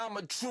I'm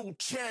a true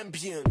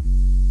champion.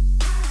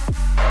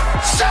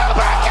 Superkill!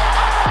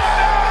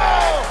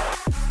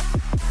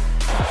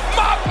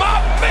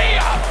 Mamma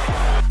mia!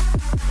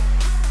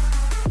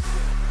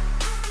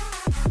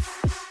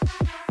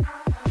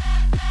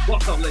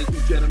 What's up, ladies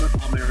and gentlemen?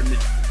 I'm Aaron Nick.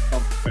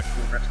 I'm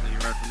professional wrestling.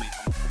 You're over me.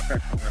 I'm a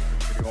professional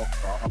wrestling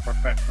videographer. I'm a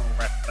professional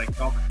wrestling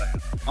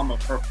commentator. I'm a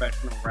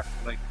professional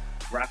wrestling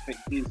graphic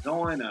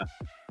designer.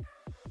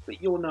 But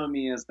you'll know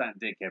me as that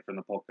dickhead from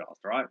the podcast,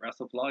 right?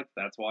 Wrestle Life,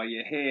 that's why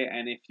you're here.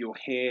 And if you're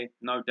here,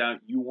 no doubt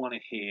you want to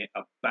hear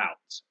about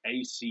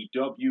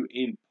ACW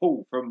in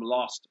Poole from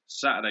last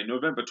Saturday,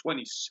 November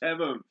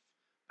 27th.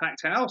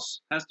 Packed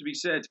house, has to be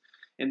said,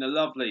 in the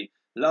lovely,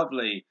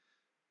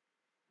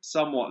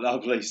 somewhat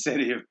lovely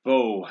city of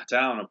Poole,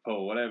 town of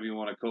Poole, whatever you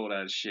want to call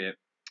that shit.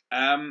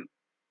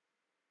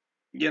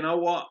 You know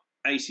what?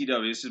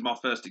 ACW, this is my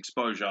first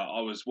exposure.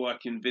 I was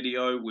working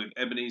video with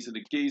Ebenezer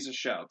the Geezer.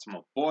 Shout out to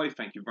my boy.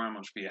 Thank you very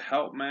much for your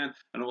help, man.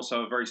 And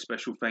also a very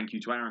special thank you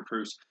to Aaron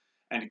Cruz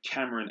and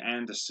Cameron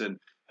Anderson,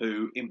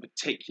 who in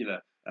particular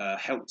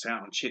helped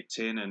out and chipped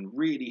in and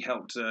really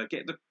helped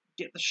get the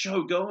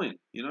show going.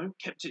 You know,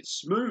 kept it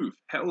smooth,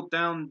 held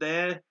down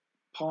their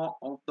part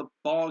of the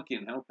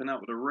bargain, helping out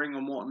with the ring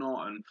and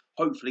whatnot, and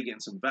hopefully getting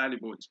some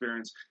valuable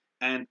experience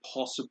and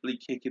possibly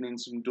kicking in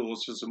some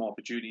doors for some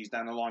opportunities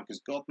down the line,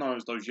 because God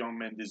knows those young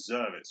men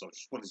deserve it. So I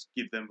just wanted to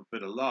give them a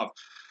bit of love.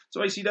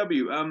 So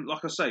ACW,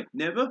 like I say,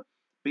 never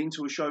been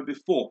to a show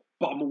before,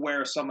 but I'm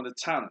aware of some of the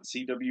talent.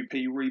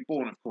 CWP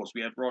Reborn, of course.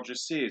 We had Roger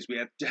Sears. We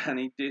had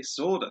Danny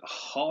Disorder, the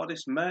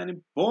hardest man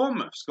in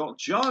Bournemouth, Scott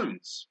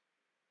Jones.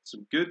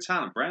 Some good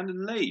talent.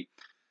 Brandon Lee.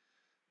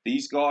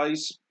 These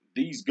guys,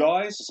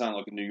 I sound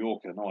like a New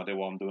Yorker, no idea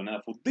what I'm doing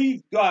that for.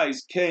 These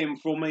guys came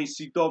from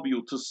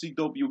ACW to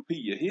CWP,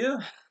 you hear?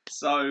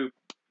 So,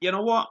 you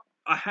know what?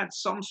 I had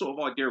some sort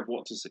of idea of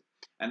what to see.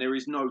 And there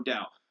is no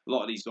doubt a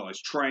lot of these guys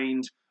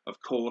trained, of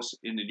course,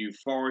 in the New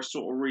Forest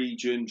sort of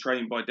region,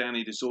 trained by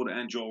Danny Disorder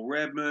and Joel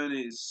Redman.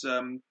 It's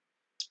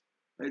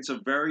a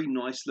very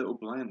nice little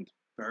blend.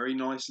 Very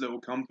nice little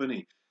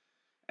company.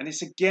 And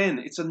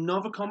it's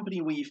another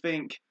company where you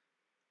think,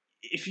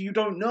 if you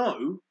don't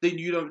know, then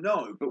you don't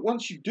know. But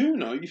once you do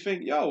know, you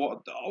think, yo,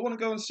 I want to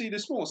go and see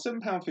this more.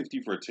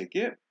 £7.50 for a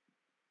ticket.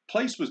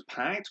 Place was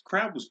packed.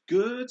 Crowd was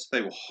good.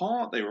 They were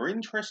hot. They were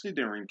interested.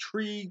 They were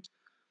intrigued.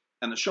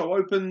 And the show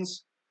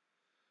opens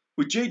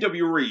with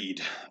JW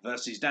Reed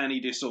versus Danny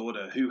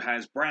Disorder, who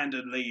has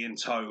Brandon Lee in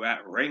tow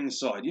at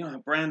ringside. You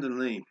know, Brandon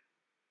Lee.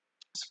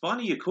 It's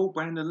funny you call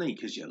Brandon Lee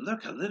because you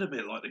look a little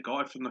bit like the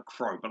guy from The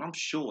Crow, but I'm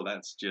sure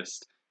that's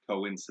just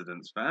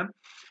coincidence, fam.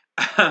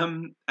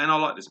 And I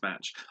like this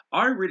match.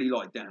 I really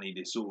like Danny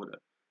Disorder.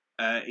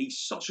 He's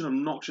such an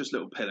obnoxious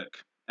little pillock.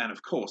 And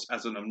of course,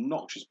 as an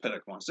obnoxious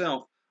pillock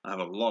myself, I have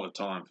a lot of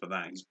time for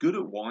that. He's good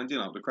at winding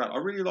up the crowd. I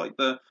really like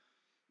the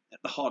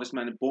hardest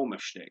man in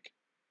Bournemouth shtick.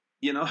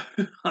 You know,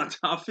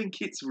 I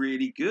think it's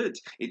really good.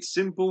 It's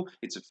simple.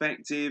 It's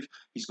effective.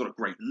 He's got a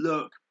great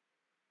look.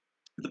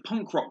 The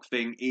punk rock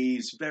thing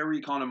is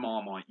very kind of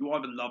Marmite. You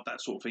either love that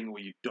sort of thing or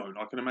you don't.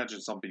 I can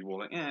imagine some people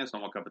are like, it's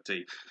not my cup of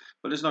tea.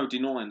 But there's no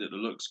denying that the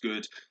look's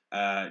good.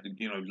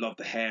 Love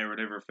the hair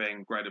and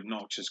everything. Great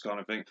obnoxious kind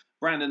of thing.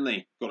 Brandon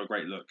Lee, got a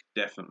great look,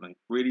 definitely.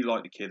 Really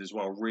like the kid as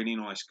well. Really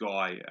nice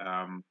guy.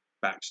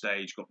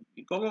 Backstage, got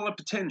a lot of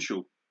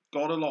potential.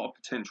 Got a lot of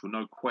potential,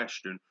 no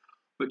question.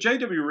 But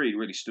JW Reed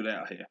really stood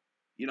out here.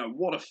 You know,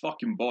 what a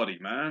fucking body,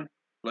 man.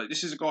 Like,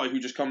 this is a guy who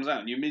just comes out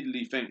and you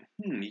immediately think,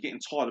 you're getting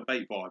Tyler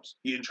Bate vibes.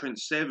 You're getting Trent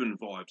Seven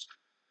vibes.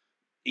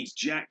 He's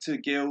jacked to the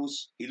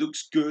gills. He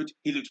looks good.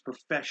 He looks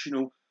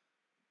professional.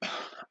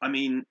 I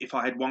mean, if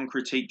I had one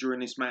critique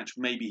during this match,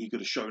 maybe he could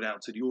have showed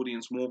out to the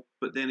audience more.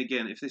 But then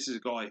again, if this is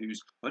a guy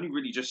who's only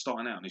really just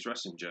starting out in his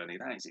wrestling journey,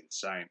 that is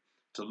insane.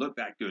 To look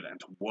that good and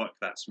to work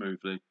that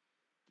smoothly,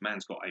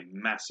 man's got a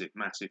massive,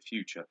 massive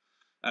future.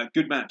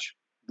 Good match.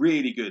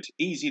 Really good.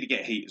 Easy to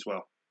get heat as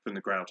well from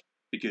the crowd.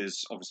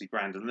 Because obviously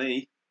Brandon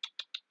Lee,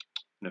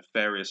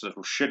 nefarious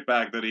little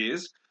shitbag that he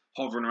is,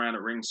 hovering around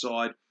at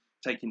ringside,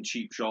 taking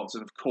cheap shots,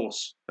 and of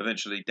course,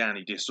 eventually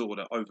Danny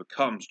Disorder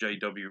overcomes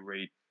JW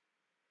Reed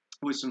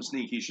with some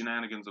sneaky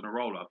shenanigans and a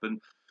roll-up.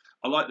 And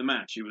I like the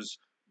match. It was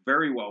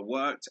very well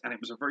worked, and it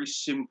was a very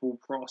simple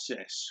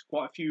process.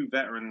 Quite a few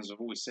veterans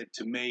have always said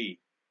to me,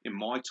 in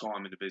my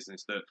time in the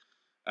business, that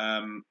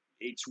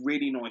it's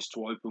really nice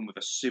to open with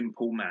a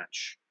simple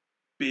match.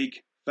 Big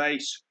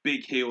face,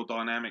 big heel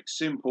dynamic,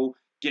 simple,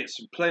 get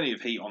some plenty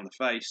of heat on the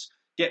face,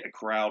 get the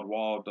crowd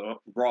riled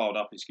up.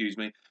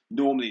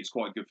 Normally it's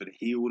quite good for the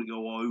heel to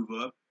go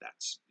over.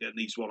 That's at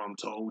least what I'm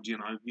told, you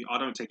know. I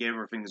don't take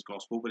everything as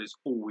gospel, but it's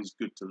always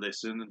good to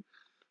listen. And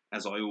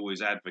as I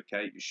always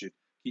advocate, you should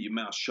keep your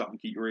mouth shut and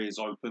keep your ears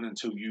open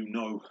until you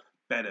know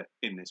better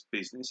in this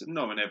business. And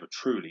no one ever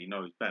truly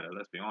knows better,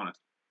 let's be honest.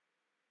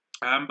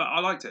 But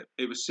I liked it.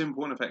 It was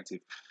simple and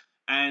effective.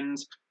 And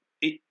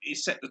it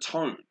set the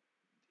tone.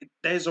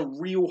 There's a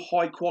real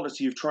high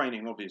quality of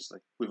training, obviously,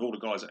 with all the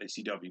guys at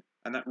ACW,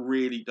 and that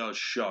really does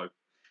show.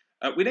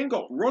 We then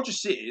got Roger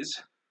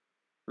Sears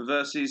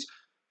versus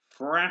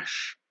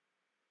Thrash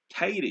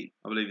Cady,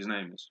 I believe his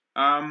name is.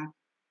 Do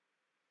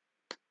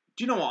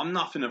you know what? I'm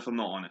nothing if I'm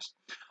not honest.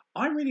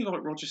 I really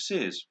like Roger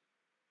Sears.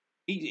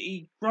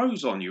 He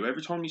grows on you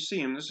every time you see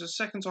him. This is the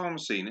second time I've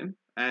seen him,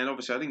 and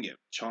obviously I didn't get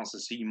a chance to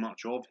see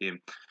much of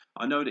him.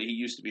 I know that he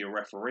used to be a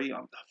referee.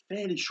 I'm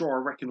fairly sure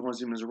I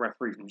recognise him as a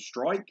referee from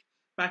Strike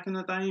back in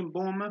the day in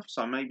Bournemouth,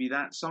 so maybe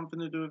that's something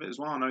to do with it as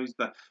well. I know he's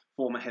the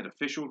former head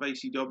official of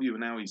ACW, and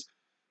now he's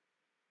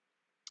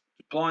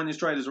plying his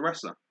trade as a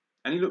wrestler.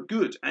 And he looked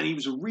good, and he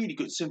was a really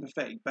good,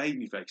 sympathetic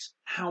babyface.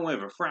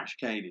 However, Thrash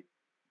Cady,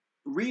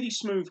 really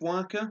smooth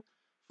worker,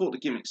 thought the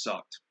gimmick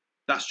sucked.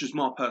 That's just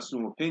my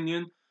personal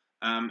opinion,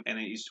 and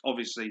it is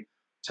obviously,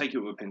 take it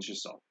with a pinch of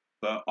salt.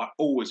 But I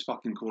always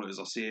fucking call it as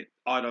I see it.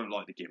 I don't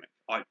like the gimmick.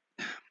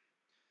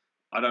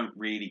 I don't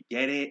really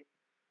get it.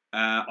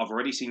 I've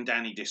already seen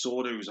Danny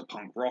Disorder, who's a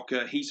punk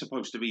rocker. He's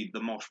supposed to be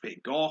the mosh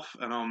pit goth,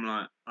 and I'm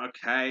like,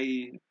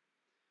 okay.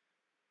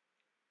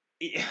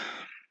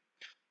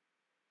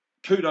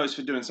 Kudos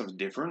for doing something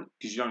different,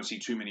 because you don't see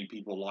too many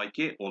people like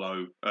it,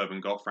 although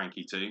Urban Goth,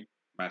 Frankie T,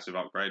 massive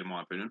upgrade in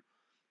my opinion.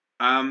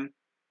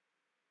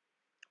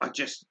 I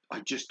just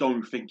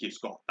don't think it's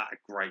got that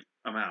great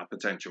amount of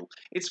potential.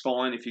 It's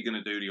fine if you're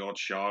going to do the odd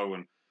show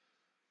and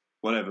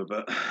whatever,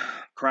 but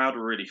crowd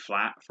were really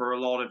flat for a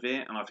lot of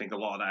it, and I think a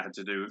lot of that had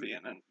to do with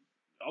it. And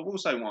I will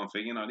say one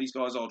thing, these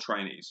guys are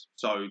trainees,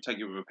 so take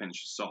it with a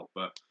pinch of salt.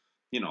 But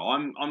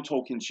I'm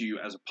talking to you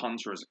as a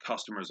punter, as a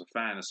customer, as a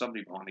fan, as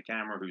somebody behind the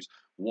camera who's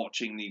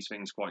watching these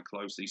things quite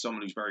closely,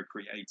 someone who's very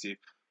creative.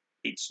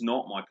 It's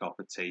not my cup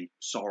of tea.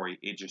 Sorry,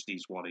 it just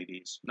is what it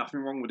is.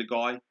 Nothing wrong with the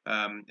guy.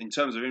 In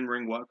terms of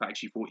in-ring work, I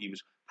actually thought he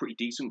was pretty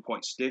decent,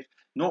 quite stiff.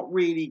 Not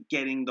really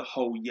getting the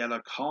whole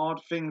yellow card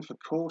thing for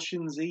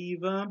cautions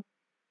either.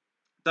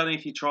 Don't know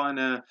if you're trying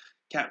to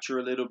capture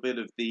a little bit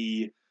of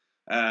the,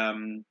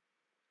 the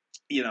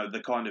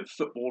kind of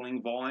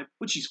footballing vibe,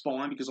 which is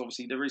fine because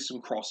obviously there is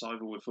some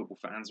crossover with football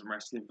fans and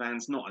wrestling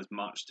fans. Not as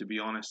much, to be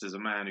honest, as a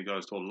man who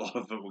goes to a lot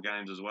of football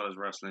games as well as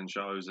wrestling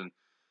shows, and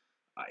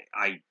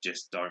I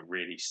just don't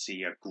really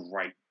see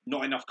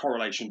not enough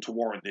correlation to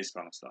warrant this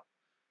kind of stuff.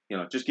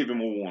 Just give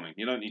him a warning.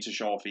 You don't need to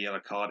show off a yellow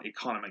card. It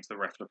kind of makes the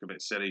ref look a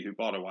bit silly, who,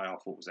 by the way, I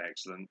thought was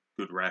excellent.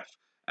 Good ref.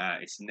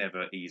 It's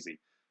never easy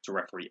to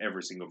referee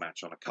every single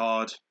match on a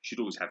card. You should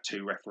always have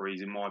 2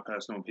 referees, in my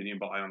personal opinion,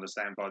 but I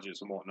understand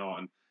budgets and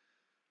whatnot.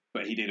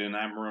 But he did an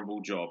admirable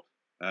job,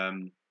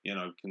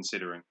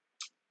 considering.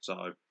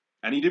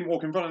 And he didn't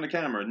walk in front of the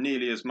camera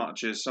nearly as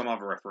much as some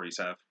other referees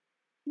have.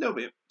 A little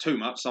bit too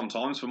much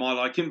sometimes for my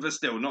liking, but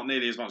still not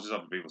nearly as much as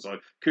other people. So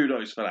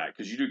kudos for that,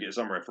 because you do get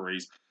some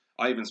referees.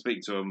 I even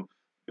speak to them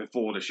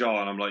before the show,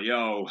 and I'm like,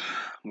 yo,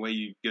 where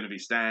you going to be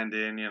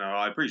standing?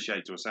 I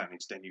appreciate to a certain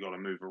extent you got to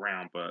move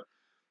around, but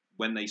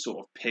when they sort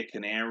of pick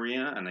an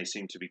area and they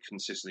seem to be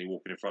consistently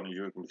walking in front of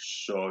you, it can be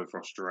so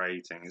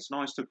frustrating. It's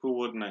nice to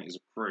coordinate as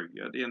a crew.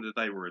 At the end of the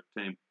day, we're a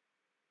team.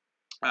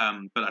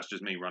 But that's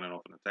just me running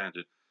off on a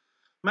tangent.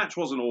 Match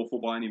wasn't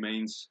awful by any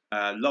means.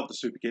 Love the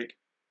super kick.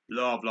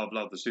 Love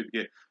the super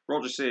kick.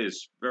 Roger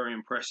Sears, very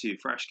impressive.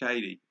 Thrash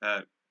Cady,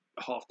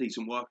 half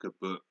decent worker,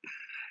 but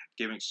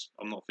gimmicks,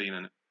 I'm not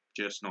feeling it.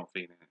 Just not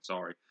feeling it,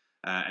 sorry.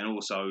 And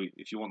also,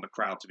 if you want the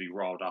crowd to be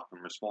riled up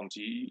and respond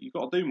to you, you've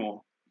got to do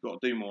more.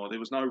 There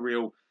was no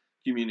real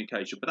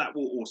communication, but that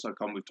will also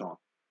come with time,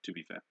 to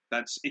be fair.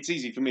 It's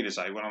easy for me to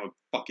say when I'm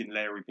a fucking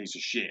Larry piece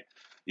of shit.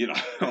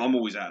 I'm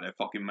always out there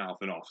fucking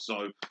mouthing off.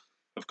 So,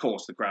 of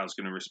course, the crowd's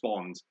going to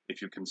respond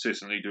if you're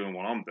consistently doing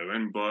what I'm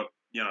doing, but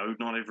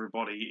not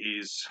everybody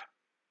is,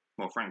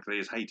 well, frankly,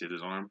 as hated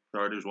as I am.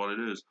 So it is what it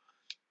is.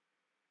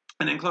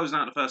 And then closing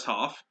out the first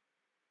half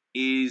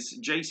is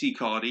JC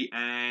Cardi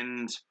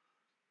and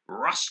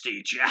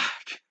Rusty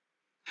Jack.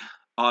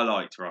 I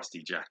liked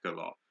Rusty Jack a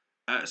lot.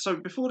 So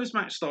before this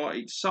match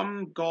started,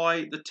 some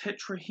guy, the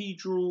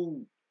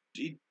tetrahedral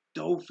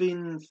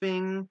dolphin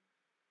thing,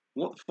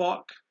 what the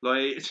fuck?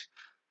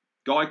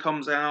 Guy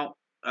comes out,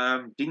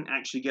 didn't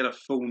actually get a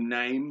full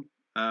name,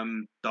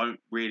 don't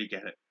really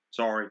get it.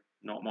 Sorry,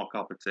 not my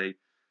cup of tea.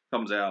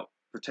 Comes out,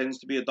 pretends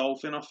to be a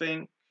dolphin, I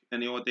think.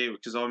 Any idea?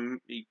 Because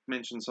he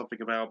mentioned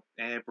something about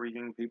air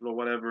breathing people or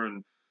whatever,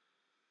 and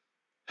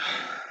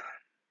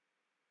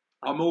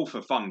I'm all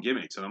for fun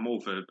gimmicks, and I'm all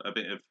for a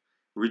bit of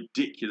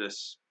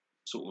ridiculous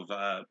sort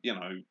of,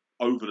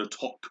 over the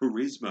top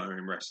charisma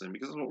in wrestling,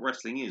 because that's what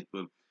wrestling is.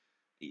 But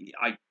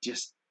I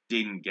just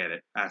didn't get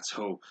it at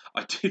all.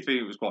 I did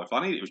think it was quite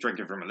funny. It was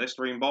drinking from a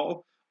Listerine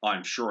bottle.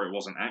 I'm sure it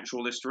wasn't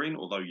actual Listerine,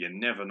 although you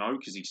never know,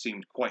 because he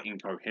seemed quite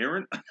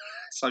incoherent.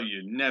 So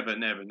you never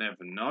know.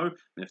 And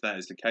if that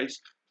is the case,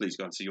 please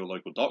go and see your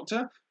local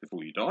doctor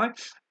before you die.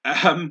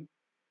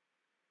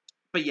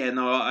 But yeah,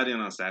 no, I didn't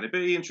understand it. But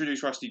he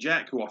introduced Rusty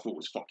Jack, who I thought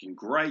was fucking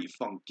great.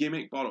 Fun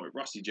gimmick. By the way,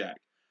 Rusty Jack,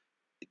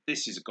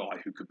 this is a guy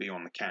who could be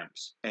on the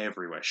camps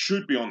everywhere.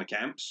 Should be on the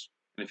camps.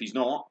 And if he's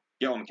not,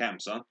 get on the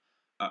camps, son.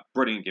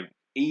 Brilliant gimmick.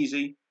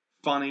 Easy,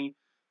 funny,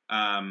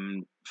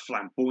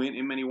 flamboyant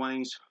in many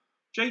ways.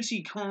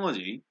 JC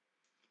Cardi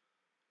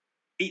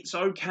it's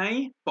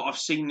okay, but I've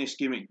seen this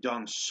gimmick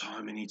done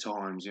so many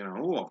times. You know,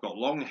 oh, I've got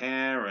long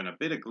hair and a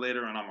bit of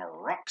glitter, and I'm a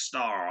rock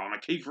star. I'm a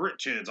Keith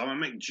Richards. I'm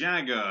a Mick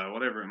Jagger,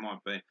 whatever it might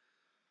be.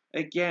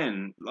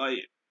 Again,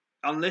 like,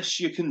 unless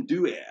you can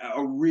do it at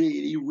a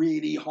really,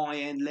 really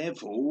high-end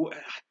level,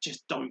 I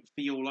just don't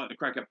feel like the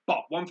cracker.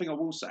 But one thing I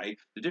will say,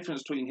 the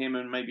difference between him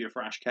and maybe a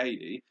Thrash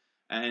Katie,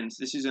 and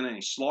this isn't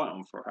any slight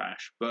on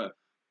Thrash, but,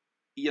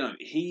 you know,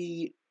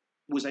 he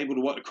was able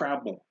to work the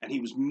crowd more, and he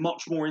was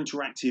much more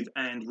interactive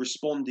and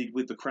responded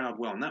with the crowd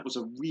well, and that was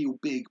a real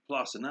big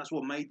plus, and that's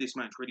what made this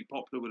match really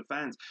popular with the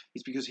fans,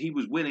 is because he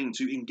was willing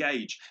to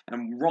engage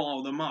and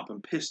rile them up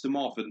and piss them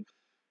off, and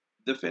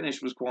the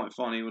finish was quite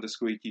funny with a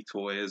squeaky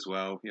toy as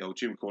well. You know,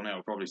 Jim Cornette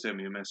will probably send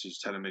me a message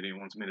telling me he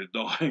wants me to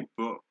die,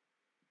 but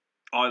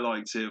I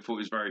liked it. I thought it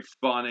was very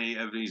funny.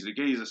 Ebenezer the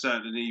Geezer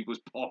certainly was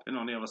popping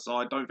on the other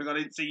side. Don't think I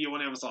didn't see you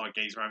on the other side,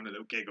 Geezer, having a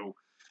little giggle.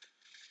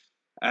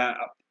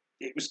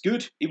 It was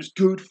good. It was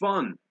good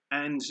fun.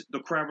 And the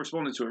crowd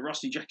responded to it.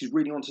 Rusty Jack is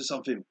really onto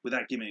something with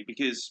that gimmick,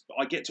 because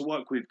I get to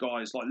work with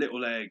guys like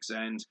Little Legs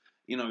and,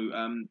 you know,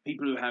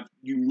 people who have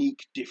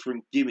unique,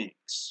 different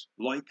gimmicks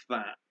like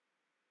that.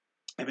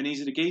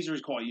 Ebenezer the Geezer is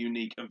quite a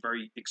unique and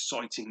very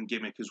exciting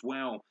gimmick as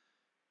well.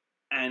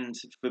 And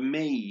for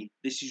me,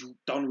 this is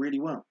done really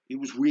well. It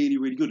was really,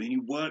 really good, and he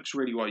works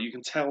really well. You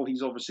can tell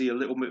he's obviously a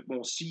little bit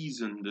more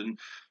seasoned, and,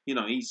 you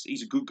know,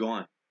 he's a good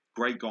guy.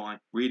 Great guy.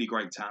 Really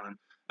great talent.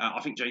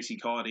 I think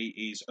JC Cardi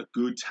is a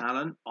good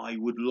talent. I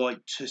would like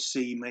to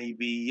see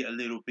maybe a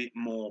little bit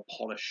more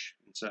polish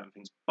in certain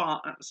things.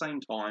 But at the same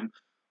time,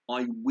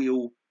 I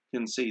will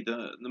concede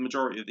that the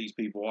majority of these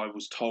people, I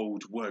was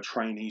told, were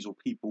trainees or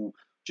people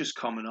just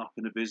coming up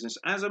in the business.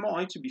 As am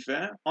I, to be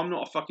fair. I'm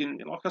not a fucking,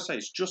 like I say,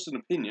 it's just an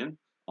opinion.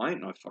 I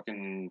ain't no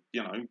fucking,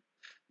 you know,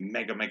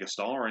 mega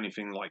star or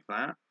anything like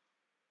that.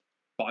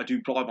 But I do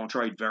ply my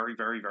trade very,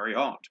 very, very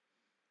hard.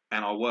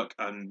 And I work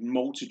a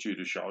multitude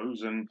of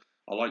shows, and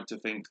I like to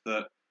think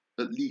that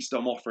at least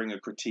I'm offering a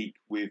critique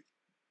with,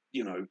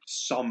 you know,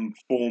 some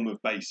form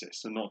of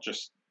basis, and not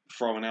just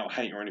throwing out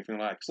hate or anything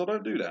like that, because I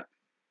don't do that.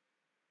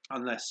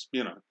 Unless,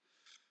 you know,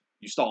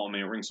 you start on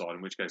me at ringside,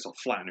 in which case I'll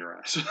flatten your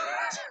ass.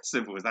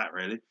 Simple as that,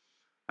 really.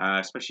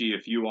 Especially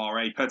if you are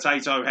a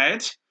potato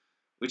head,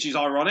 which is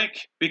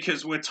ironic,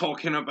 because we're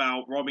talking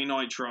about Robbie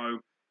Nitro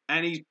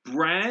and his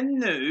brand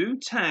new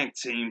tag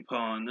team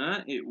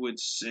partner, it would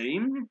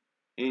seem.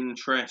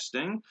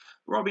 Interesting.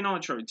 Robbie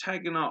Nitro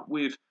tagging up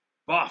with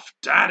Buff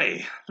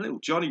Daddy, little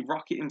Johnny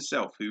Rocket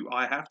himself, who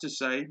I have to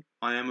say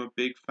I am a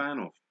big fan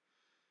of.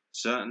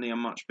 Certainly a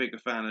much bigger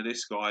fan of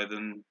this guy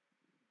than,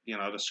 you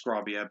know, the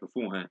scrub he had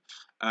beforehand.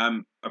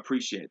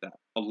 Appreciate that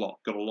a lot.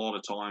 Got a lot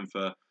of time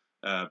for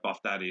Buff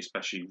Daddy,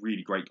 especially.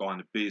 Really great guy in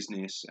the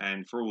business,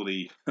 and for all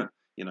the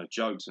you know,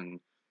 jokes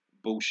and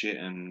bullshit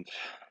and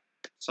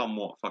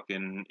somewhat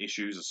fucking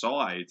issues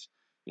aside,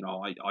 you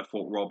know, I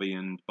thought Robbie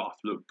and Buff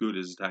looked good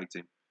as a tag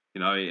team. You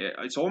know,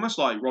 it's almost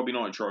like Robbie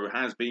Nitro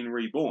has been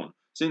reborn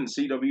since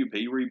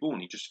CWP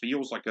Reborn. He just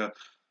feels like a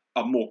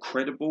more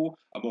credible,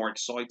 a more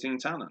exciting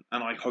talent,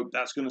 and I hope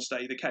that's going to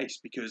stay the case,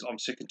 because I'm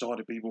sick and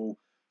tired of people,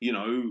 you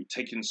know,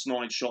 taking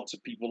snide shots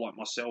at people like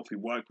myself who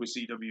work with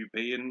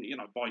CWP, and, you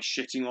know, by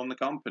shitting on the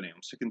company.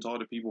 I'm sick and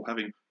tired of people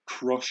having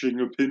crushing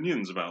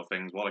opinions about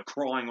things while they're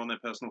crying on their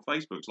personal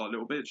Facebooks like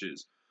little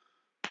bitches.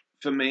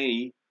 For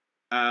me,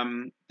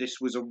 this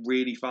was a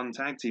really fun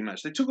tag team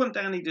match. They took on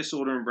Danny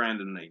Disorder and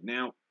Brandon Lee.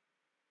 Now,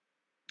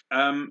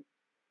 I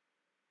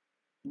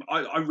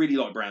really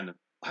like Brandon.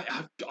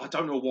 I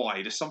don't know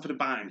why. There's something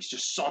about him. He's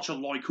just such a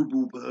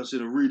likeable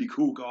person, a really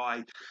cool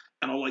guy,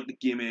 and I like the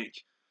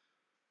gimmick.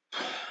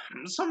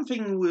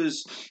 Something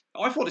was...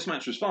 I thought this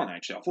match was fun,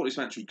 actually. I thought this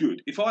match was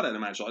good. If I'd had a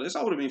match like this,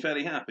 I would have been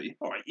fairly happy.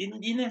 All right,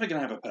 you're never going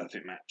to have a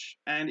perfect match.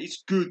 And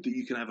it's good that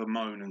you can have a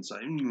moan and say, I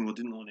didn't like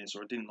this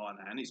or I didn't like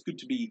that. And it's good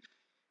to be,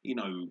 you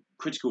know,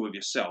 critical of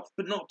yourself,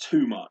 but not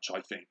too much,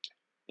 I think,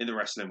 in the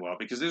wrestling world,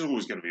 because there's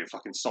always going to be a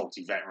fucking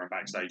salty veteran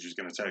backstage who's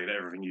going to tell you that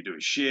everything you do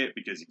is shit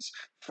because he's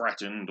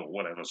threatened or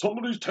whatever.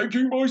 Somebody's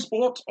taking my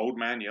spot. Old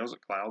man yells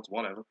at clouds,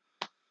 whatever.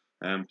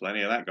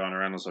 Plenty of that going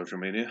around on social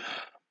media.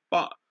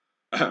 But,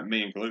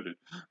 me included,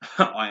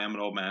 I am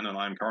an old man and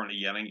I'm currently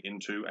yelling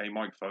into a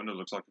microphone that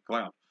looks like a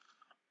cloud.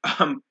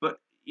 But,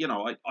 you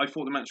know, I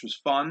thought the match was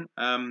fun.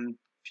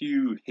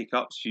 Few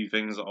hiccups, few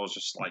things that I was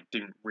just like,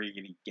 didn't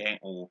really get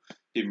or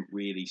didn't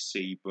really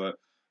see, but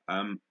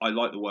I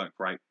like the work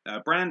rate.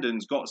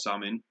 Brandon's got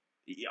some in,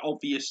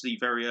 obviously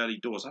very early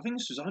doors. I think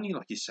this was only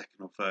like his second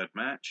or third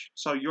match,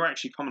 so you're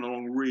actually coming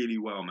along really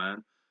well,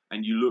 man,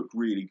 and you look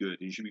really good.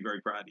 You should be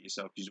very proud of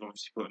yourself, because you've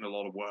obviously put in a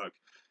lot of work,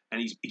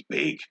 and he's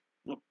big.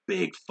 What a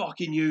big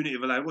fucking unit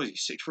of a lad. What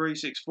is he, 6'3",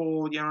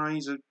 6'4"? You know,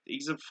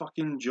 he's a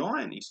fucking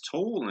giant. He's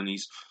tall and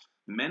he's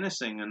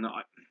menacing, and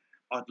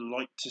I'd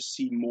like to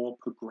see more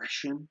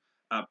progression.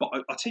 But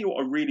I'll tell you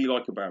what I really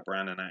like about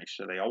Brandon,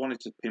 actually. I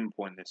wanted to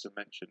pinpoint this and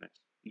mention this.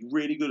 He's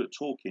really good at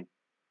talking.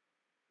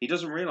 He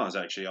doesn't realise,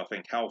 actually, I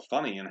think, how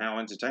funny and how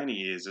entertaining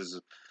he is as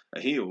a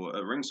heel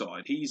at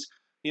ringside. He's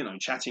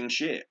chatting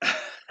shit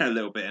a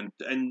little bit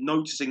and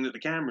noticing that the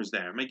camera's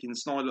there and making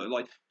Snyder look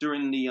like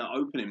during the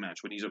opening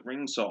match when he's at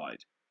ringside.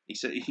 He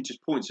said he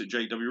just points at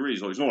JWE.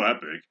 He's like, it's not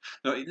that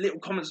big. Little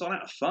comments like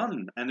that are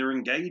fun and they're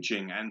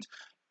engaging and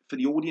for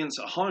the audience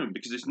at home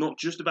because it's not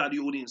just about the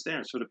audience there.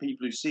 It's for the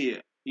people who see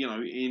it,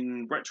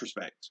 in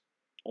retrospect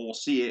or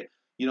see it,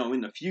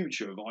 in the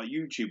future via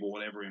YouTube or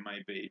whatever it may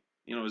be.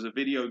 As a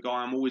video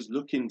guy, I'm always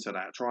looking to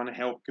that, trying to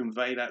help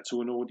convey that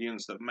to an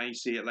audience that may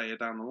see it later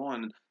down the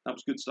line. And that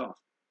was good stuff,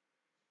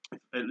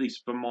 at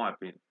least from my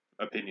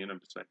opinion and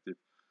perspective.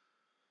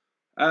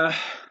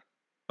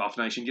 Buff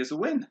Nation gets a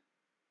win.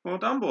 Well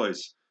done,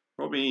 boys.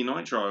 Robbie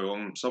Nitro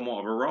on somewhat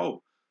of a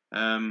roll.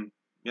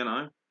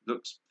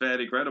 Looks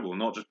fairly credible,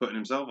 not just putting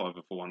himself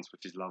over for once,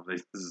 which is lovely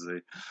to see.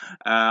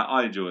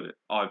 I enjoyed it.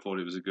 I thought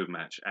it was a good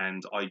match,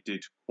 and I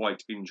did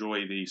quite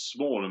enjoy the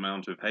small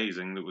amount of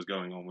hazing that was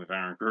going on with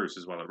Aaron Cruz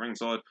as well at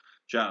ringside.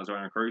 Shout out to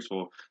Aaron Cruz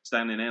for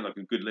standing there like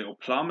a good little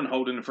plum and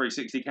holding the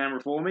 360 camera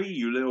for me.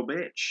 You little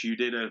bitch. You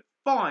did a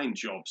fine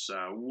job,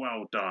 sir.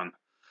 Well done.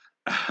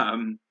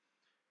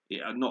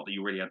 Yeah, not that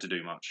you really had to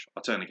do much.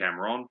 I turned the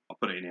camera on, I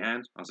put it in your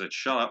hand, I said,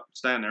 shut up,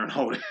 stand there and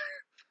hold it.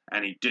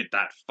 And he did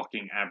that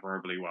fucking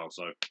admirably well.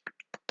 So,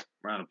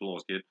 round of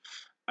applause, kid.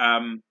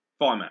 Fine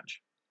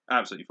match.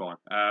 Absolutely fine.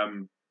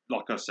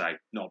 Like I say,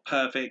 not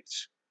perfect.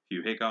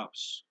 Few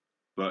hiccups.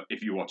 But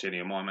if you watch any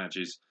of my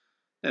matches,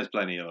 there's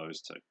plenty of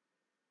those too.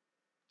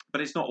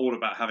 But it's not all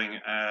about having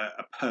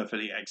a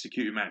perfectly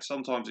executed match.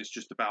 Sometimes it's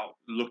just about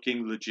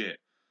looking legit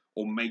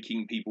or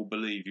making people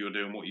believe you're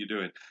doing what you're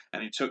doing.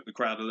 And it took the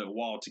crowd a little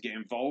while to get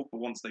involved.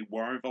 But once they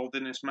were involved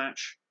in this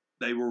match,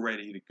 they were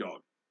ready to go.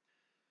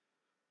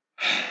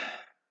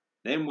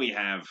 Then we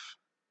have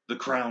the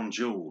crown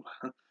jewel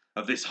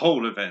of this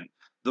whole event,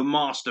 the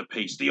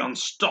masterpiece, the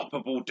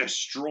unstoppable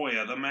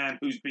destroyer, the man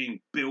who's being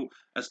built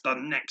as the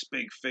next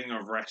big thing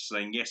of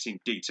wrestling. Yes,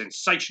 indeed,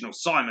 sensational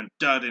Simon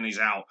Durden is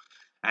out,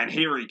 and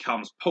here he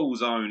comes,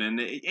 Paul's own.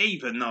 And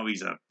even though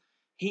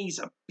he's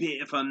a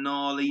bit of a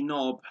gnarly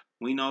knob,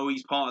 we know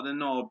he's part of the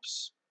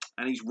knobs,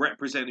 and he's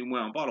representing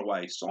well. And by the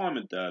way,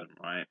 Simon Durden,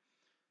 right?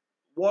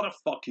 What a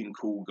fucking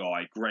cool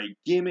guy! Great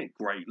gimmick,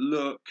 great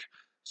look.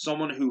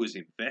 Someone who has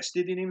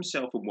invested in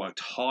himself and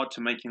worked hard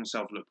to make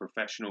himself look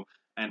professional.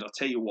 And I'll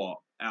tell you what,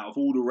 out of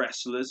all the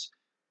wrestlers,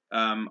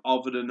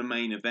 other than the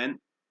main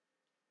event,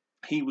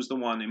 he was the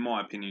one, in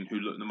my opinion, who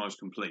looked the most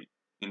complete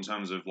in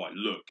terms of like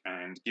look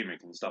and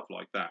gimmick and stuff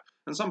like that.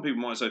 And some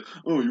people might say,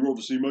 oh, you're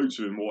obviously mates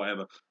with him or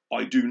whatever.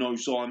 I do know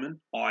Simon.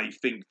 I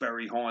think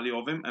very highly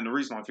of him. And the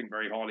reason I think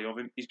very highly of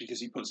him is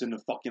because he puts in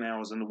the fucking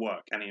hours and the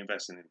work and he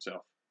invests in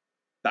himself.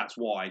 That's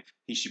why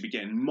he should be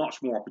getting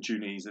much more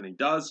opportunities than he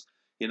does.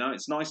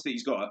 It's nice that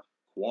he's got a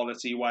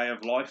quality way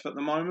of life at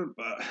the moment,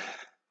 but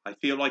I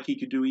feel like he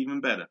could do even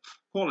better.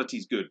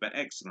 Quality's good, but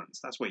excellence,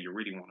 that's where you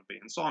really want to be.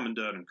 And Simon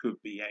Durden could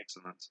be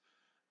excellence.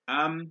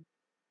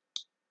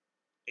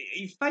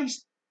 He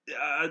faced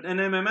an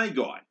MMA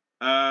guy,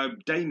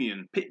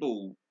 Damien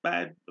Pitbull,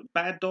 bad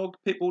dog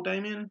Pitbull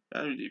Damien.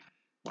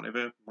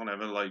 Whatever.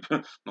 Like,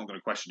 not going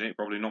to question it.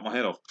 Probably knock my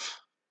head off.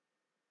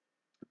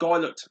 The guy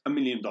looked $1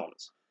 million.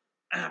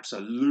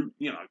 Absolute,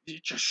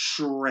 just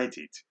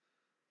shredded.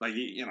 Like,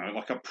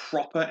 like a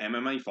proper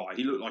MMA fight.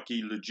 He looked like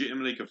he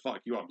legitimately could fuck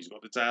you up. He's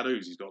got the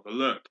tattoos. He's got the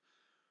look.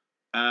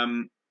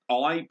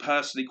 I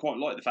personally quite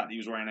like the fact that he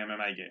was wearing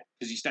MMA gear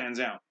because he stands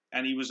out.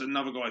 And he was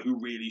another guy who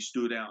really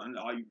stood out. And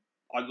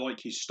I like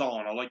his style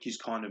and I like his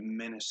kind of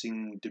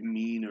menacing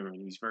demeanour.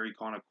 And he's very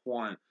kind of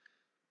quiet.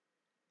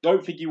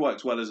 Don't think he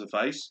works well as a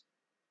face.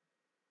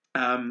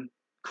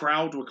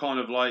 Crowd were kind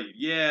of like,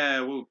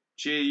 yeah, we'll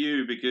cheer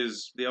you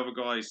because the other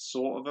guy's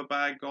sort of a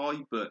bad guy.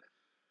 But...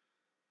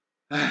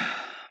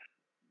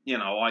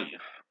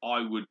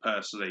 I would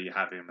personally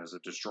have him as a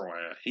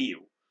destroyer heel.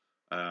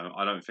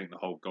 I don't think the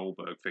whole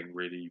Goldberg thing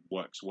really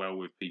works well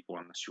with people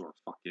unless you're a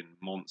fucking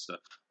monster.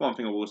 One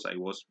thing I will say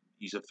was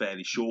he's a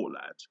fairly short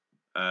lad,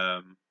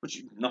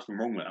 which nothing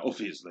wrong with that.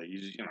 Obviously,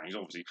 he's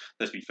obviously.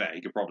 Let's be fair,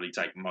 he could probably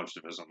take most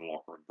of us in the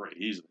locker room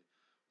pretty easily.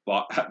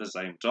 But at the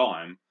same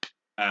time,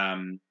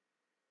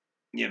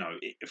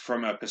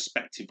 from a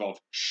perspective of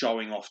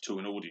showing off to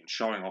an audience,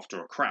 showing off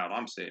to a crowd,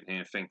 I'm sitting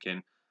here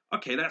thinking,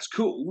 okay, that's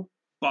cool,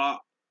 but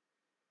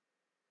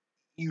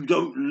you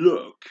don't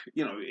look,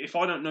 if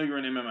I don't know you're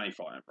an MMA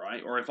fighter,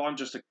 right? Or if I'm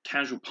just a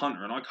casual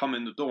punter and I come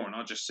in the door and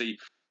I just see,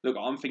 look,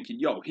 I'm thinking,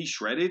 yo, he's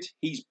shredded,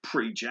 he's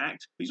pretty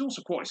jacked, he's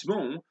also quite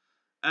small.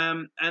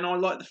 And I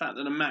like the fact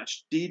that the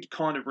match did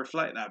kind of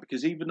reflect that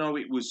because even though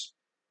it was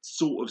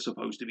sort of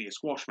supposed to be a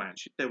squash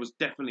match, there was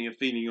definitely a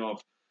feeling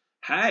of,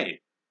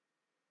 hey,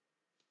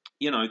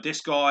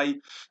 this guy,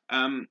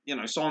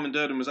 Simon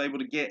Durden was able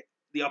to get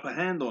the upper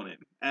hand on him.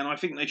 And I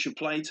think they should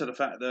play to the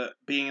fact that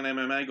being an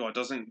MMA guy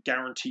doesn't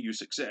guarantee you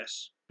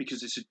success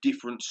because it's a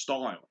different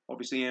style.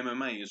 Obviously,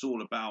 MMA is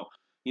all about,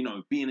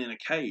 being in a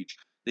cage.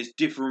 There's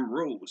different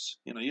rules.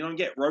 You don't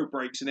get rope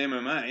breaks in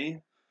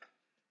MMA.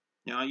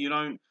 You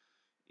don't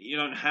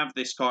have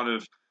this kind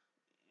of,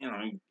 I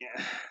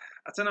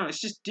don't know,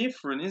 it's just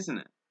different, isn't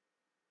it?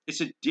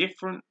 It's a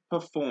different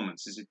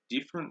performance. It's a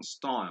different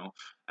style.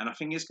 And I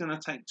think it's going to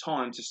take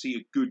time to see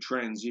a good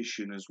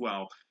transition as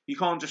well. You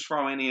can't just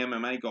throw any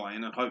MMA guy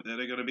in and hope that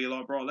they're going to be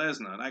like Brock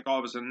Lesnar. That guy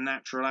was a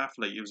natural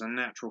athlete. He was a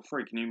natural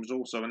freak. And he was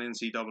also an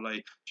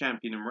NCAA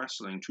champion in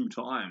wrestling 2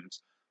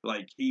 times.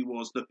 Like, he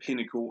was the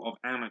pinnacle of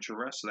amateur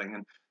wrestling.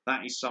 And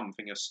that is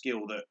something, a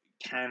skill that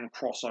can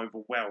cross over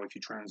well if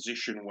you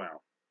transition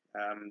well.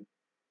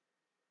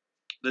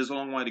 There's a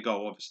long way to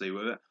go, obviously,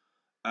 with it.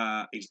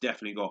 He's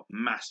definitely got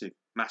massive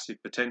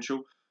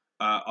potential.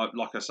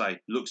 Like I say,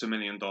 looks $1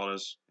 million.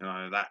 You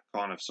know, that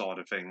kind of side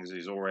of things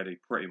is already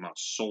pretty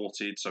much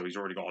sorted. So he's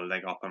already got a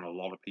leg up on a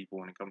lot of people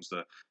when it comes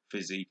to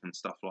physique and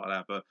stuff like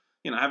that. But,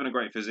 you know, having a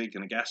great physique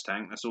and a gas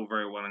tank, that's all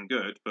very well and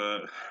good.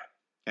 But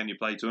can you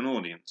play to an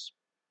audience?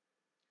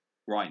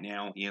 Right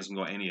now, he hasn't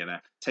got any of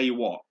that. Tell you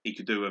what, he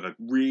could do with a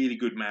really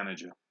good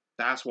manager.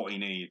 That's what he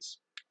needs.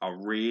 A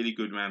really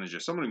good manager.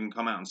 Someone who can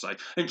come out and say,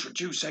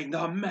 introducing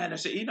the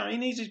menace. You know, he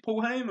needs his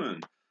Paul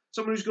Heyman.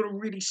 Someone who's going to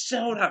really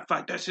sell that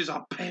fact. This is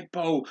a pit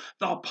bull,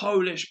 the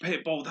Polish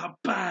pit bull, the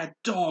bad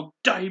dog,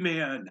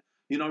 Damien.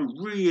 You know,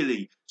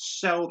 really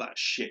sell that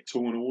shit to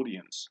an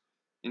audience.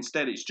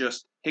 Instead, it's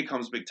just, here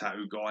comes big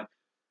tattoo guy,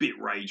 bit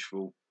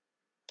rageful.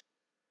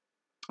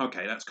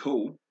 Okay, that's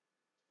cool.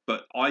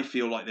 But I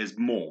feel like there's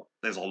more.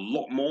 There's a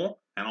lot more,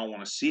 and I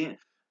want to see it.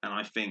 And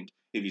I think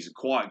if he's a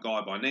quiet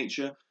guy by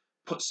nature,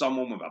 put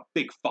someone with a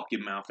big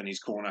fucking mouth in his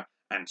corner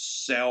and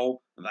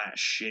sell that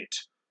shit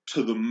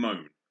to the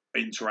moon.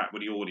 Interact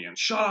with the audience.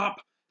 Shut up!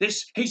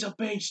 He's a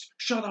beast.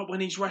 Shut up when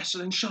he's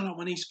wrestling. Shut up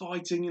when he's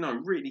fighting. You know,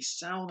 really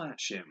sell that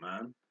shit,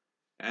 man.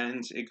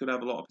 And it could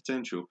have a lot of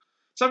potential.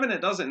 Something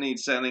that doesn't need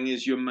selling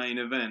is your main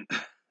event.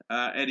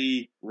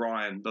 Eddie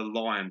Ryan, the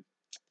Lion.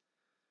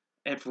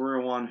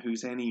 Everyone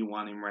who's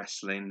anyone in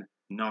wrestling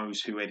knows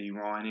who Eddie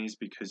Ryan is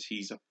because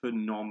he's a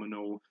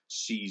phenomenal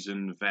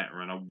seasoned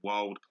veteran, a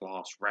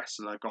world-class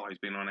wrestler. Guy's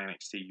been on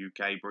NXT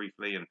UK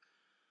briefly and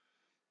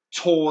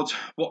toured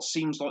what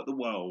seems like the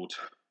world.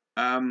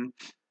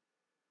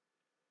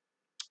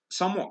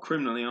 Somewhat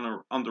criminally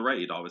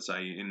underrated, I would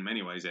say, in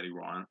many ways, Eddie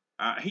Ryan.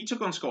 He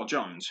took on Scott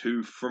Jones,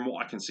 who, from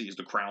what I can see, is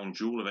the crown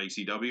jewel of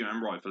ACW,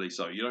 and rightfully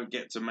so. You don't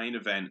get to main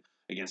event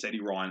against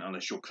Eddie Ryan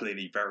unless you're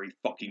clearly very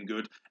fucking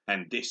good,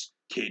 and this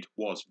kid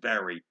was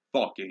very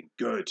fucking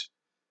good.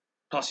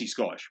 Plus, he's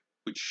Scottish,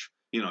 which,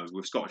 you know,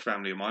 with Scottish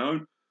family of my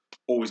own,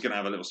 always going to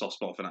have a little soft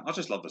spot for that. I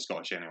just love the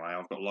Scottish anyway.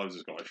 I've got loads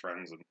of Scottish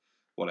friends, and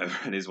whatever,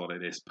 it is what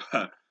it is.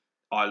 But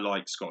I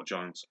like Scott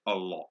Jones a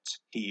lot.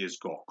 He has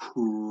got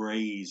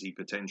crazy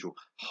potential.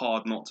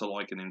 Hard not to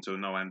liken him to a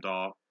Noam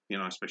Dar, you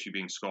know, especially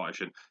being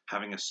Scottish and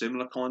having a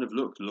similar kind of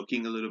look,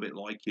 looking a little bit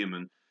like him,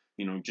 and,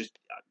 you know,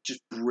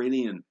 just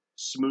brilliant,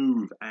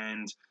 smooth,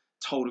 and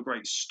told a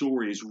great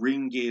story. His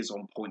ring gear's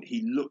on point.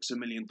 He looks $1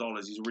 million.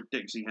 He's a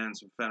ridiculously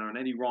handsome fella, and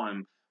Eddie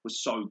Ryan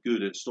was so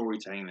good at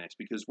storytelling this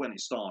because when it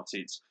starts,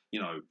 it's,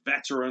 you know,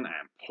 veteran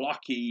and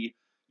plucky,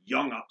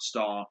 young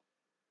upstart,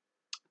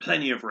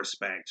 plenty of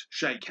respect,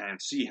 shake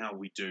hands, see how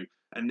we do,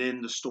 and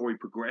then the story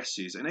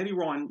progresses. And Eddie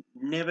Ryan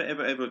never,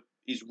 ever, ever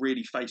is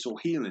really face or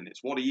heel in this.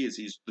 What he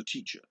is the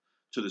teacher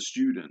to the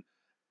student.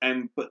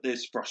 But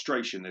there's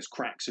frustration, there's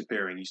cracks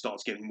appearing. He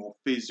starts getting more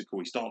physical.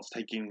 He starts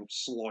taking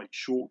slight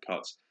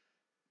shortcuts.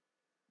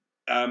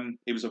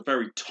 It was a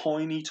very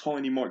tiny,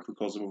 tiny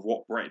microcosm of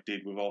what Brett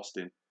did with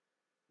Austin,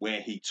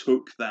 where he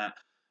took that,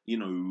 you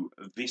know,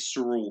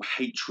 visceral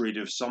hatred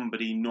of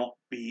somebody not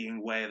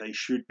being where they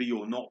should be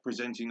or not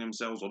presenting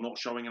themselves or not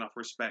showing enough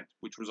respect,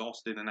 which was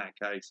Austin in that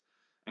case,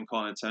 and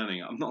kind of turning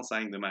it. I'm not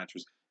saying the match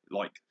was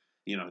like,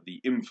 you know, the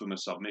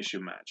infamous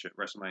submission match at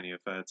WrestleMania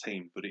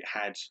 13, but it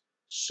had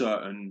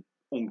certain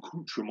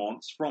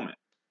accoutrements from it.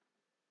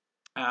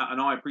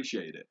 And I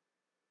appreciated it.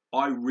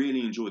 I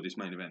really enjoyed this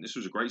main event. This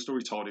was a great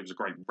story told. It was a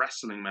great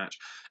wrestling match,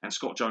 and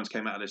Scott Jones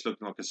came out of this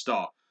looking like a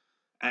star.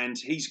 And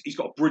he's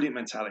got a brilliant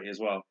mentality as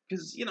well.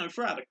 Because, you know,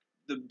 throughout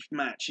the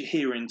match, you're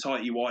hearing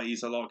tighty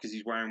whities a lot because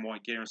he's wearing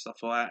white gear and stuff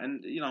like that.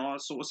 And, you know, I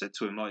sort of said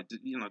to him, like,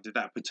 you know, did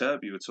that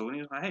perturb you at all? And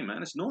he was like, hey,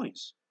 man, it's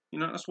noise. You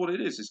know, that's what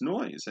it is. It's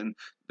noise. And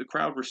the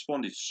crowd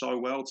responded so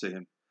well to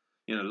him.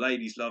 You know,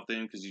 ladies loved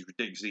him because he's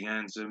ridiculously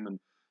handsome. And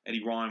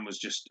Eddie Ryan was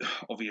just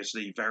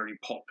obviously very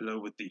popular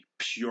with the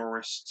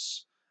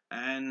purists.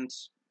 And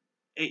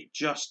it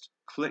just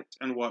clicked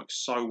and worked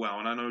so well.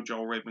 And I know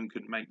Joel Redmond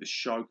couldn't make the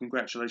show.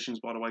 Congratulations,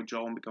 by the way,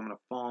 Joel, on becoming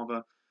a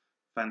father.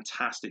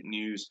 Fantastic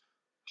news.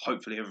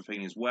 Hopefully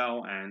everything is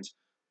well, and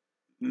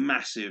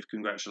massive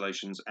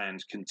congratulations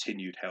and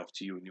continued health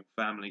to you and your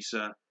family,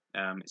 sir.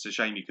 It's a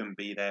shame you couldn't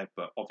be there,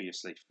 but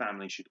obviously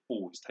family should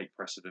always take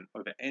precedent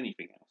over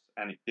anything else.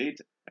 And it did,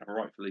 and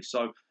rightfully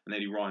so. And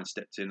Eddie Ryan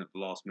stepped in at the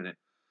last minute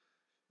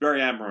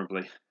very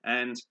admirably.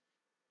 And,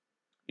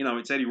 you know,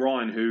 it's Eddie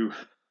Ryan who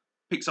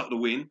picks up the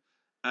win,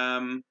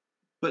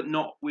 but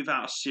not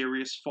without a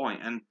serious fight.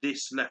 And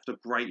this left a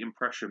great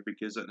impression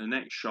because at the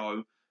next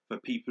show, for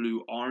people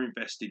who are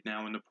invested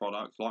now in the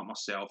product, like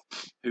myself,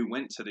 who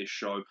went to this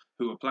show,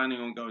 who are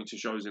planning on going to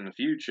shows in the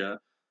future,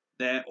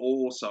 they're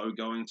also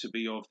going to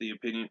be of the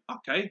opinion,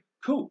 okay,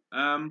 cool.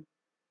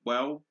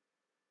 Well,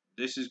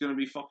 this is going to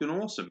be fucking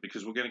awesome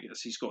because we're going to get to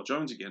see Scott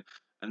Jones again.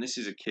 And this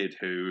is a kid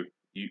who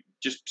you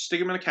just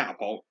stick him in a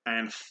catapult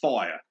and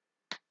fire.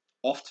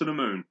 Off to the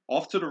moon,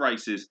 off to the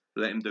races,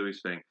 let him do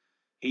his thing.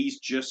 He's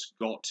just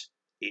got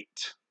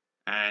it.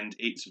 And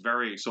it's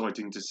very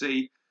exciting to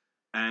see.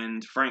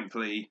 And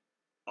frankly,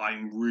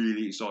 I'm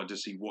really excited to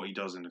see what he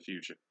does in the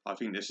future. I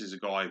think this is a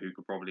guy who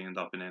could probably end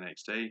up in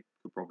NXT,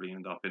 could probably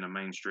end up in a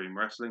mainstream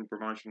wrestling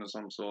promotion of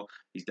some sort.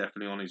 He's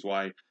definitely on his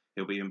way.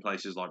 He'll be in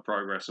places like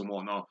Progress and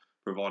whatnot,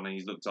 providing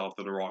he's looked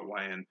after the right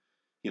way and,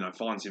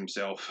 finds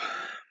himself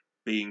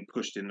being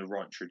pushed in the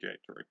right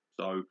trajectory.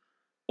 So,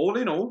 all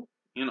in all,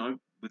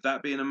 with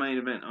that being a main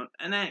event,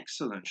 an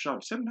excellent show.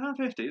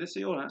 £7.50, let's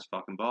see, that's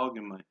fucking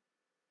bargain, mate.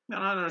 I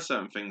know there are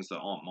certain things that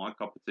aren't my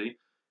cup of tea,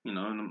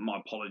 and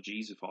my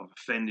apologies if I've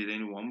offended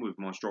anyone with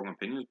my strong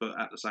opinions, but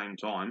at the same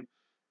time,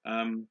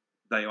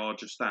 they are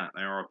just that.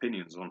 They are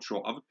opinions. I'm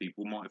sure other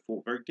people might have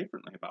thought very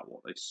differently about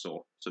what they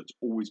saw. So it's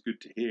always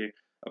good to hear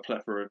a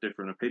plethora of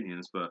different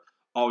opinions, but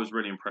I was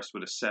really impressed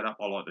with the setup.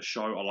 I like the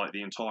show. I like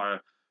the entire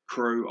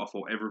crew. I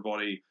thought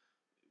everybody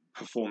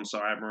performed so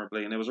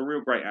admirably, and there was a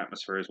real great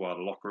atmosphere as well.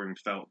 The locker room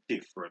felt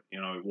different.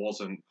 It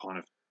wasn't kind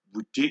of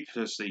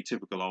ridiculously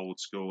typical old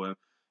school.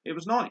 It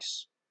was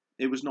nice.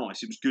 It was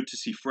nice. It was good to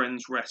see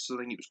friends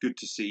wrestling. It was good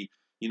to see,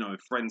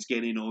 friends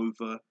getting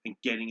over and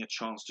getting a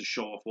chance to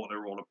show off what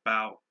they're all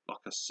about. Like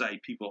I say,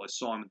 people like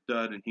Simon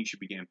Durden, he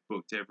should be getting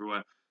booked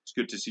everywhere. It's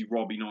good to see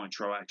Robbie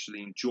Nitro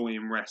actually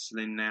enjoying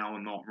wrestling now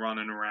and not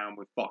running around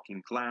with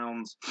fucking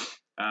clowns.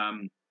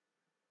 And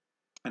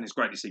it's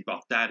great to see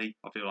Buff Daddy.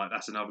 I feel like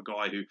that's another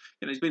guy who,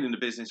 he's been in the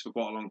business for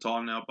quite a long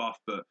time now, Buff,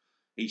 but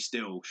he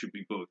still should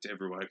be booked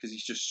everywhere because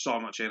he's just so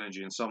much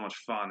energy and so much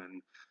fun.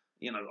 And,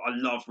 I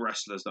love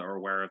wrestlers that are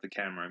aware of the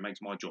camera. It makes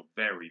my job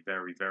very,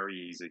 very, very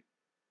easy.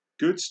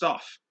 Good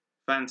stuff.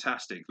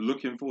 Fantastic.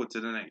 Looking forward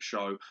to the next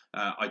show.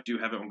 I do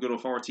have it on good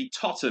authority.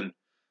 Totten.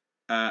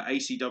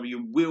 ACW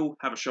will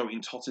have a show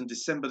in Totten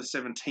December the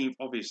 17th,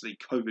 obviously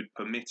COVID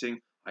permitting.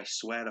 I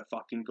swear to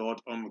fucking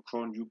God,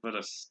 Omicron, you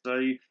better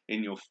stay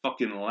in your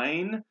fucking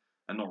lane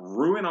and not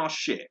ruin our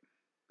shit,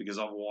 because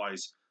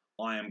otherwise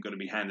I am going to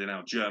be handing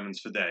out Germans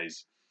for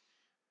days.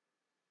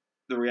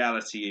 The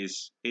reality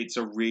is, it's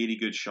a really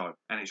good show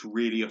and it's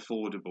really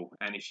affordable.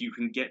 And if you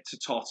can get to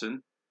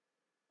Totten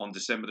on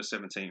December the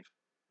 17th,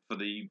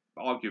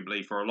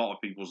 arguably for a lot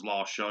of people's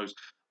last shows,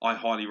 I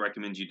highly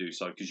recommend you do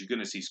so, because you're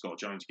going to see Scott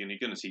Jones again, you're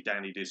going to see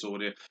Danny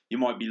Disorder, you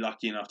might be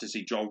lucky enough to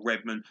see Joel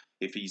Redman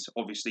if he's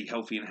obviously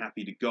healthy and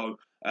happy to go.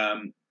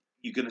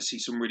 You're going to see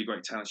some really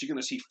great talents. You're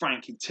going to see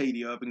Frankie T,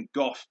 the Urban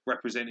Goth,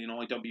 representing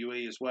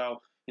IWE as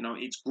well.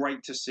 It's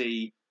great to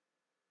see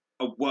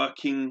a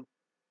working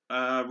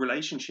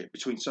relationship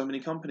between so many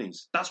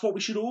companies. That's what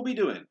we should all be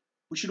doing.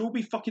 We should all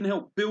be fucking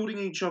help building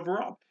each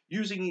other up,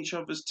 using each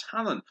other's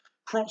talent,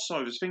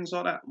 crossovers, things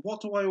like that.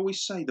 What do I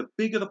always say? The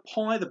bigger the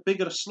pie, the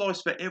bigger the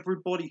slice for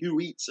everybody who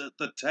eats at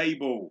the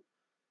table.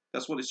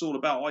 That's what it's all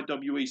about.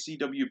 IWE,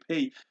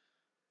 CWP,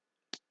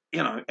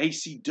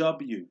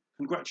 ACW.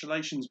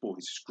 Congratulations, boys.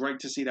 It's great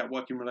to see that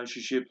working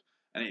relationship,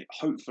 and it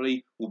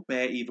hopefully will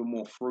bear even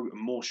more fruit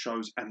and more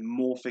shows and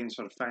more things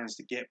for the fans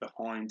to get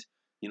behind.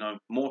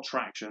 More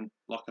traction.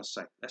 Like I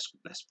say,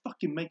 let's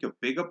fucking make a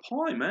bigger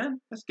pie,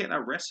 man. Let's get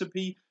that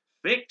recipe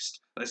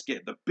fixed. Let's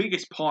get the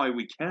biggest pie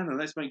we can, and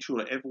let's make sure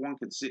that everyone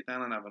can sit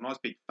down and have a nice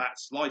big fat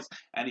slice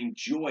and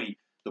enjoy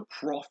the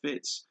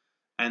profits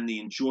and the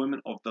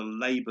enjoyment of the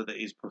labour that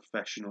is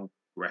professional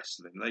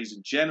wrestling. Ladies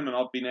and gentlemen,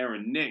 I've been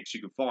Aaron Nix. You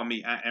can find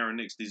me at Aaron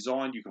Nix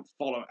Design. You can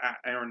follow at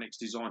Aaron Nix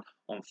Design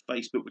on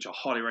Facebook, which I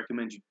highly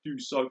recommend you do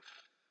so.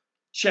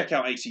 Check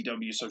out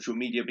ACW social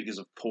media, because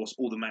of course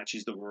all the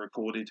matches that were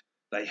recorded,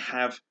 they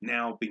have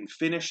now been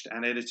finished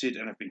and edited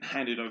and have been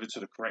handed over to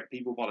the correct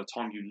people by the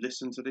time you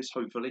listen to this,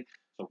 hopefully.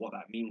 So what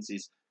that means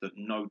is that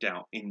no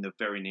doubt in the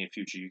very near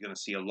future, you're going to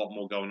see a lot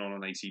more going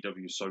on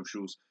ACW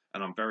socials.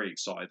 And I'm very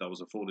excited that I was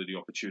afforded the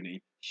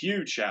opportunity.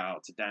 Huge shout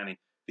out to Danny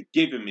for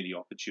giving me the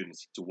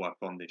opportunity to work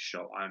on this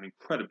show. I am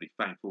incredibly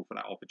thankful for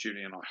that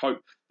opportunity. And I hope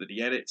that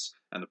the edits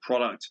and the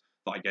product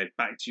that I gave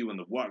back to you and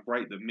the work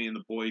rate that me and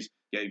the boys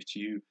gave to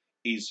you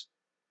is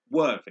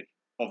worthy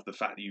of the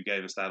fact that you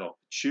gave us that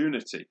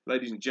opportunity.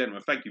 Ladies and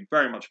gentlemen, thank you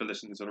very much for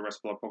listening to the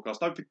WrestleBlog podcast.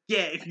 Don't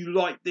forget, if you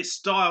like this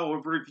style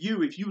of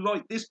review, if you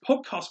like this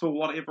podcast for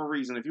whatever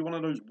reason, if you're one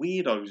of those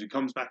weirdos who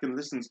comes back and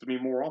listens to me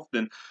more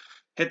often,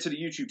 head to the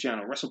YouTube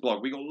channel,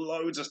 WrestleBlog. We got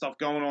loads of stuff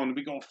going on.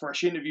 We got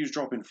fresh interviews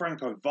dropping.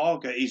 Franco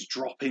Varga is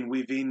dropping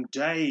within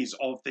days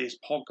of this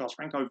podcast.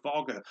 Franco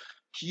Varga,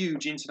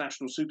 huge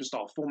international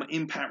superstar, former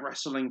Impact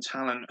Wrestling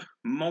talent,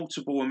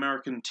 multiple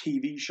American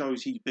TV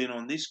shows he's been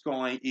on. This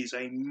guy is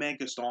a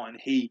megastar, and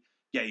he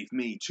gave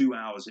me 2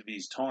 hours of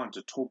his time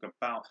to talk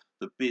about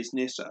the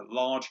business at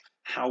large,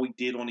 how he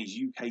did on his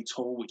UK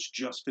tour, which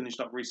just finished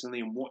up recently,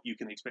 and what you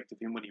can expect of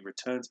him when he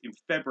returns in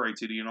February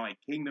to the United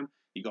Kingdom.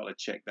 You got to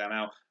check that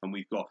out, and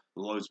we've got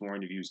loads more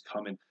interviews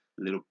coming.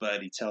 Little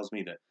birdie tells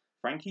me that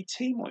Frankie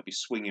T might be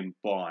swinging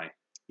by.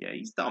 Yeah,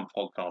 he's done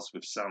podcasts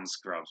with some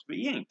scrubs, but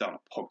he ain't done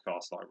a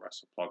podcast like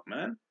WrestlePlug,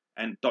 man.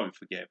 And don't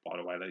forget, by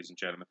the way, ladies and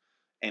gentlemen,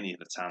 any of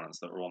the talents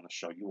that are on the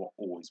show, you are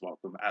always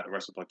welcome at the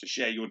WrestlePlug to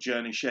share your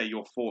journey, share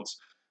your thoughts,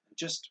 and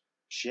just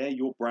share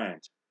your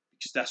brand.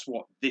 Because that's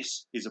what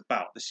this is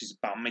about. This is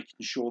about making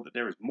sure that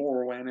there is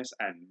more awareness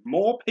and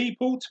more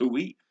people to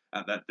eat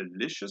at that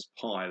delicious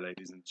pie,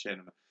 ladies and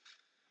gentlemen.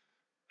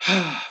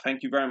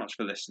 Thank you very much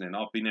for listening.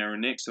 I've been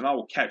Aaron Nix, and I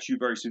will catch you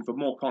very soon for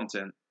more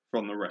content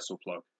from the WrestlePlug.